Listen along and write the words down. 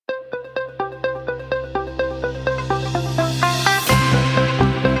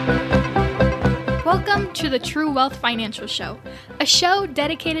Welcome to the True Wealth Financial Show, a show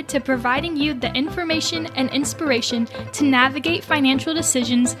dedicated to providing you the information and inspiration to navigate financial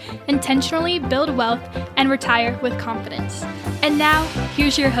decisions, intentionally build wealth, and retire with confidence. And now,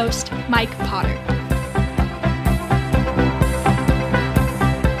 here's your host, Mike Potter.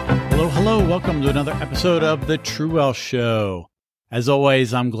 Hello. Welcome to another episode of the True Wealth Show. As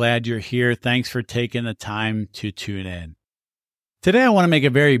always, I'm glad you're here. Thanks for taking the time to tune in. Today, I want to make a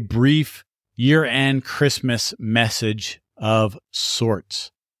very brief year-end Christmas message of sorts.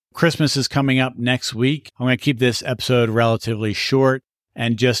 Christmas is coming up next week. I'm going to keep this episode relatively short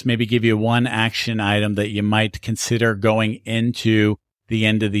and just maybe give you one action item that you might consider going into the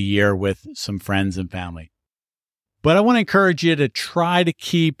end of the year with some friends and family. But I want to encourage you to try to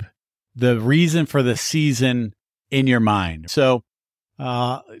keep the reason for the season in your mind. So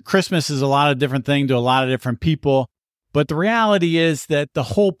Christmas is a lot of different things to a lot of different people. But the reality is that the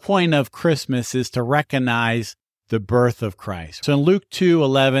whole point of Christmas is to recognize the birth of Christ. So in Luke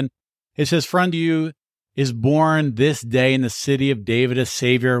 2:11, it says, "For unto you is born this day in the city of David a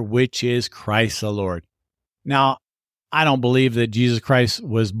Savior, which is Christ the Lord." Now, I don't believe that Jesus Christ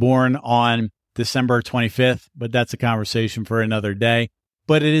was born on December 25th, but that's a conversation for another day.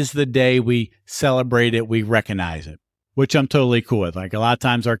 But it is the day we celebrate it, we recognize it, which I'm totally cool with. Like a lot of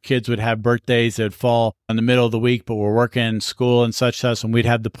times our kids would have birthdays that would fall in the middle of the week, but we're working in school and such, and we'd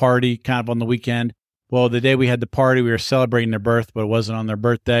have the party kind of on the weekend. Well, the day we had the party, we were celebrating their birth, but it wasn't on their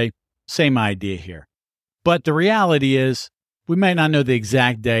birthday. Same idea here. But the reality is we might not know the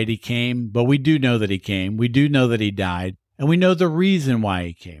exact date he came, but we do know that he came. We do know that he died, and we know the reason why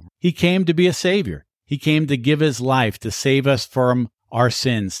he came. He came to be a savior. He came to give his life, to save us from our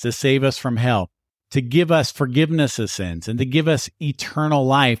sins, to save us from hell, to give us forgiveness of sins, and to give us eternal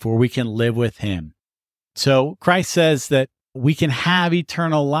life where we can live with him. So Christ says that we can have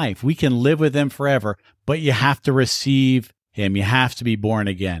eternal life. We can live with him forever, but you have to receive him. You have to be born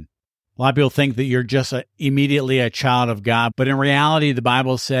again. A lot of people think that you're just immediately a child of God, but in reality, the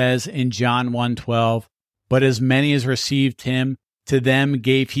Bible says in John 1:12, "But as many as received him, to them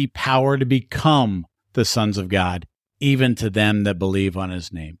gave he power to become the sons of God, even to them that believe on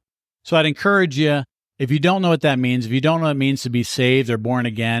his name." So I'd encourage you, if you don't know what that means, if you don't know what it means to be saved or born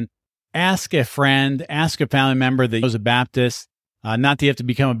again, ask a friend, ask a family member that is a Baptist. Not that you have to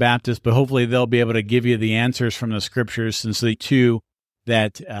become a Baptist, but hopefully they'll be able to give you the answers from the scriptures, since they too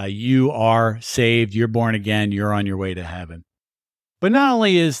that you are saved, you're born again, you're on your way to heaven. But not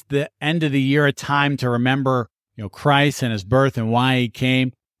only is the end of the year a time to remember, Christ and his birth and why he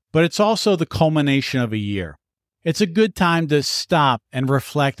came, but it's also the culmination of a year. It's a good time to stop and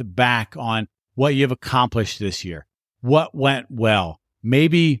reflect back on what you've accomplished this year, what went well,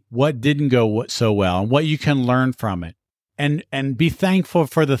 maybe what didn't go so well, and what you can learn from it, and be thankful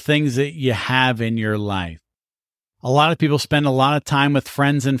for the things that you have in your life. A lot of people spend a lot of time with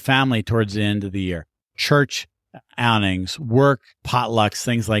friends and family towards the end of the year, church outings, work, potlucks,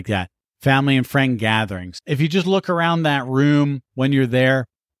 things like that, family and friend gatherings. If you just look around that room when you're there,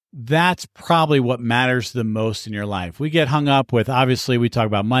 that's probably what matters the most in your life. We get hung up with, obviously, we talk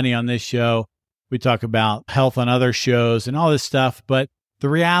about money on this show. We talk about health on other shows and all this stuff. But the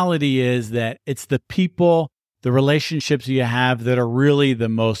reality is that it's the people, the relationships you have that are really the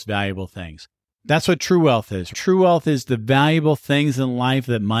most valuable things. That's what true wealth is. True wealth is the valuable things in life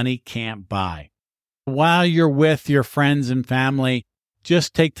that money can't buy. While you're with your friends and family,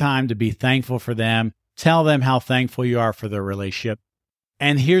 just take time to be thankful for them. Tell them how thankful you are for their relationship.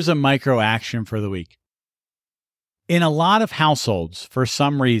 And here's a micro action for the week. In a lot of households, for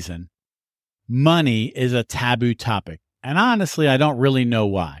some reason, money is a taboo topic. And honestly, I don't really know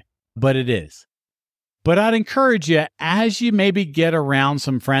why, but it is. But I'd encourage you, as you maybe get around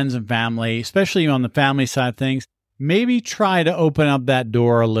some friends and family, especially on the family side of things, maybe try to open up that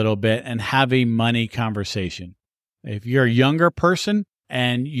door a little bit and have a money conversation. If you're a younger person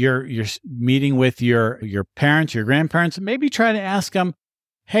and you're meeting with your parents, your grandparents, maybe try to ask them,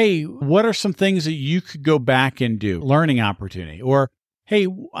 "Hey, what are some things that you could go back and do?" Learning opportunity. Or, "Hey,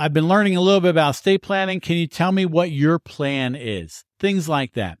 I've been learning a little bit about estate planning. Can you tell me what your plan is?" Things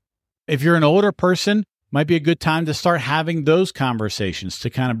like that. If you're an older person, might be a good time to start having those conversations to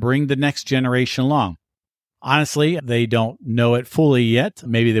kind of bring the next generation along. Honestly, they don't know it fully yet.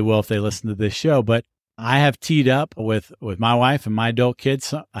 Maybe they will if they listen to this show, but I have teed up with my wife and my adult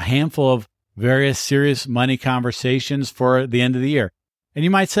kids a handful of various serious money conversations for the end of the year. And you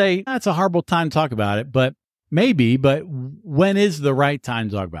might say, that's a horrible time to talk about it, but maybe, but when is the right time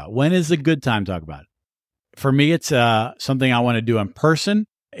to talk about it? When is a good time to talk about it? For me, it's something I want to do in person.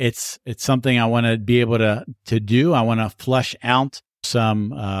 It's something I want to be able to do. I want to flush out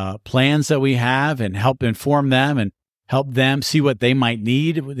some plans that we have and help inform them and help them see what they might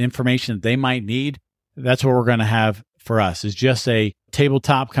need, the information that they might need. That's what we're going to have for us, is just a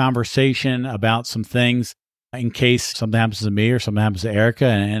tabletop conversation about some things in case something happens to me or something happens to Erica,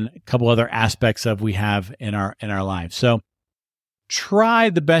 and a couple other aspects of we have in our lives. So try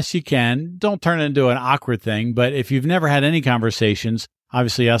the best you can. Don't turn it into an awkward thing. But if you've never had any conversations,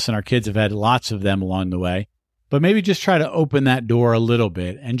 obviously us and our kids have had lots of them along the way, but maybe just try to open that door a little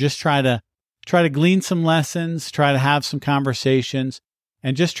bit and just try to glean some lessons, try to have some conversations,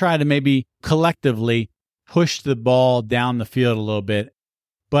 and just try to maybe collectively push the ball down the field a little bit.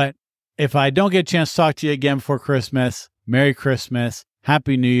 But if I don't get a chance to talk to you again before Christmas, Merry Christmas,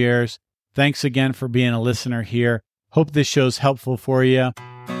 Happy New Year's. Thanks again for being a listener here. Hope this show's helpful for you.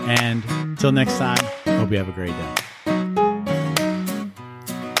 And until next time, hope you have a great day.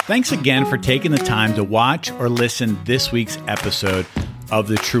 Thanks again for taking the time to watch or listen this week's episode of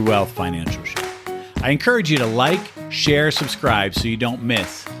the True Wealth Financial Show. I encourage you to like, share, subscribe so you don't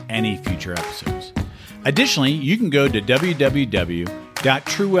miss any future episodes. Additionally, you can go to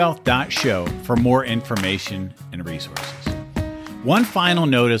www.truewealth.show for more information and resources. One final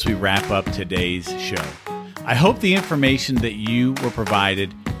note as we wrap up today's show. I hope the information that you were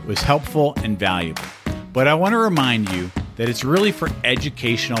provided was helpful and valuable, but I want to remind you that it's really for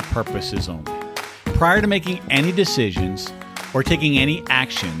educational purposes only. Prior to making any decisions or taking any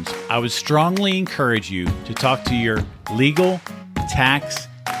actions, I would strongly encourage you to talk to your legal, tax,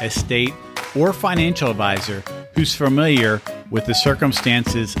 estate, or financial advisor who's familiar with the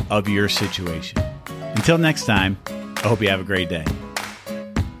circumstances of your situation. Until next time, I hope you have a great day.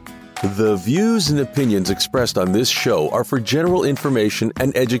 The views and opinions expressed on this show are for general information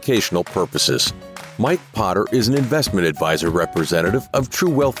and educational purposes. Mike Potter is an investment advisor representative of True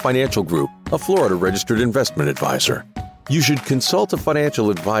Wealth Financial Group, a Florida registered investment advisor. You should consult a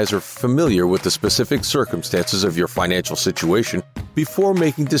financial advisor familiar with the specific circumstances of your financial situation before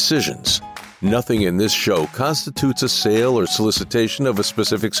making decisions. Nothing in this show constitutes a sale or solicitation of a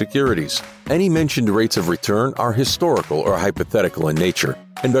specific securities. Any mentioned rates of return are historical or hypothetical in nature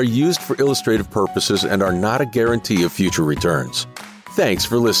and are used for illustrative purposes and are not a guarantee of future returns. Thanks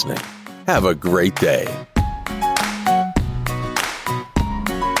for listening. Have a great day.